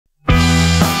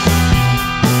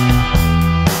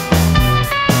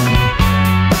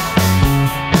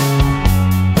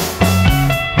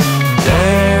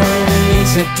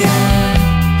again.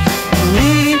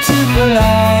 Read to the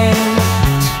light.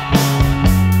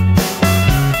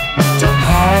 Don't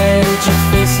hide your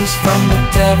faces from the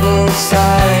devil's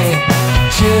eye.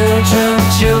 Children,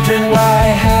 children,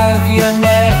 why have your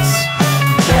nets?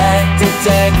 Let the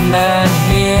dead man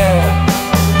hear.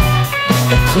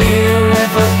 A clear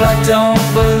river, but don't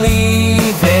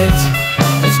believe it.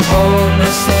 There's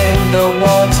coldness in the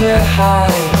water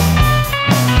high.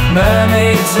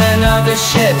 Mermaids and other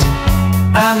shit,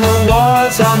 and the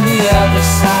war's on the other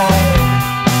side.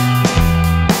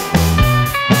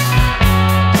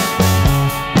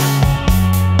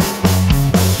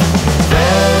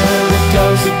 There it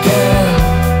goes again,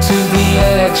 to the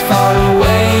edge, far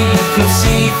away. You can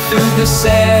see through the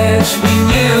sedge. We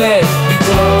knew it, we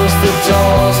closed the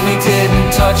doors. We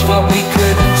didn't touch what we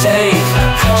couldn't take.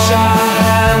 Push our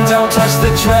hand, don't touch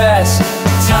the dress.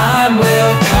 Time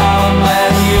will come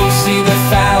and you'll see the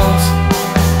fount.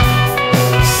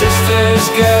 Sisters,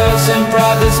 girls and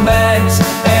brothers meant,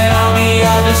 and on the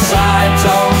other side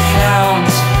don't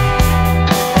count.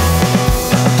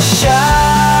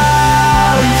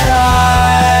 Shout and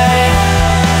cry.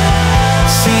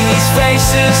 See these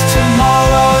faces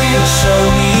tomorrow. You'll show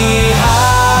me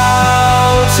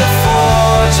how to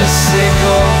forge a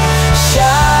sickle.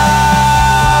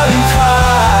 Shout and cry.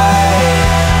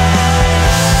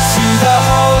 To the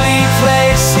holy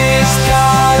places,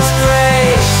 God's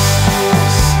grace.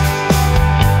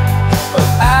 Of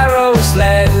arrows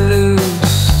let loose.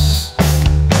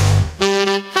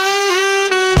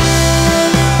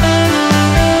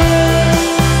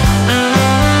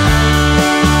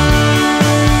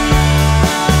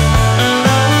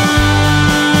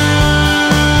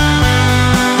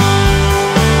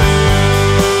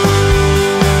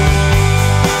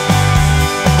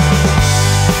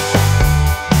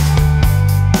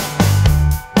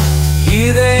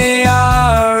 Here they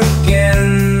are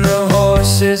again, the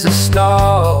horses are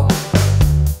stalled.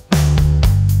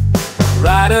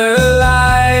 Rider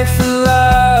life,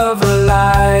 lover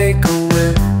like a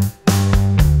whip.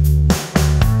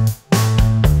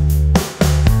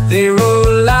 They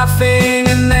rode laughing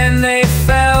and then they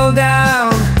fell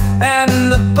down,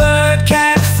 and the bird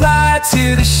can't fly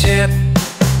to the ship.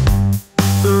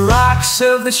 The rocks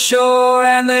of the shore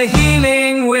and the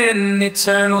healing wind,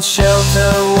 eternal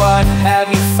shelter, what have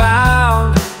you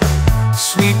found?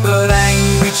 Sweet but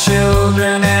angry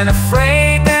children, and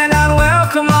afraid they're not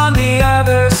welcome on the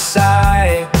other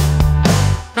side.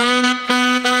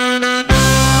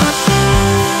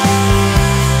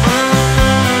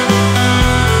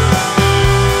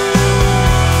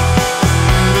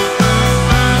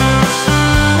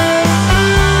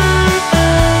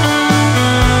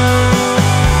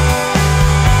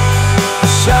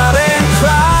 Shout and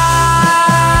cry.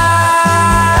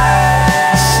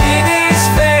 See these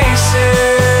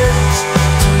faces.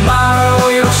 Tomorrow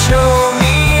you'll show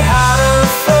me how to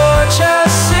forge a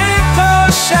sickle.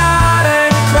 Shout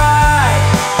and cry.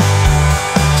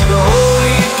 To the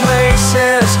holy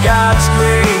places, God's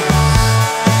grace.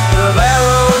 The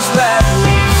arrows let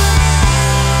loose.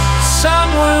 Sun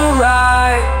will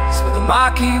rise with a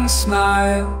mocking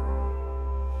smile.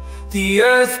 The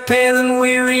earth pale and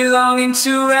weary, longing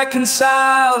to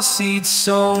reconcile. Seeds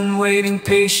sown, waiting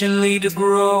patiently to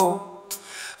grow.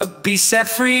 A beast set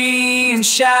free, in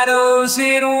shadows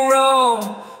it'll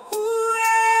roam.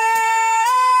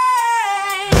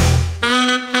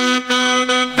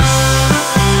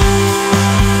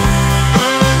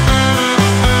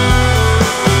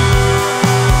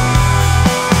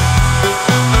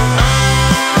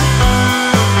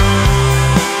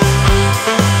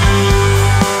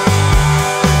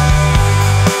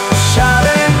 Shout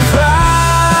and cry.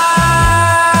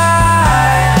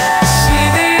 See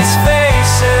these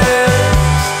faces.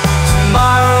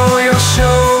 Tomorrow you'll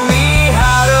show me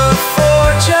how to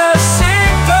forge a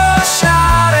sickle.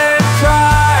 Shout and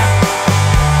cry.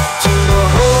 To the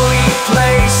holy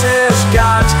places,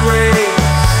 God's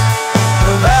grace.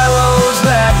 The bellows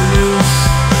let loose.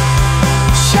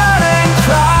 Shout and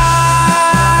cry.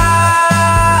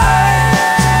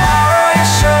 Tomorrow you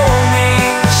show me.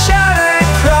 Shout and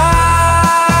cry.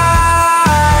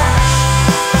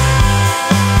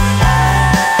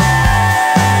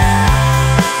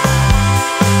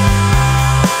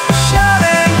 Shout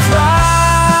and cry.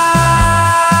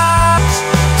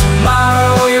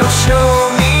 Tomorrow you'll show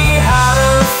me how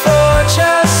to forge a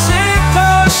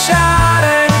sickle. Shout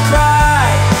and cry.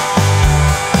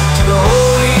 To the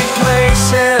holy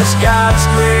places, God's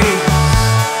grace.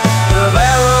 The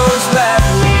arrows let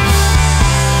loose.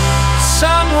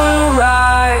 Sun will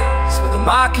rise with a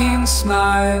mocking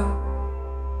smile.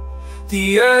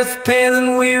 The earth pale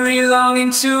and weary,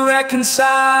 longing to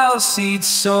reconcile. Seeds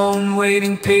sown,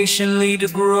 waiting patiently to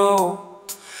grow.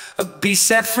 A beast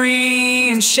set free,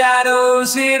 in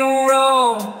shadows it'll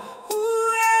roam.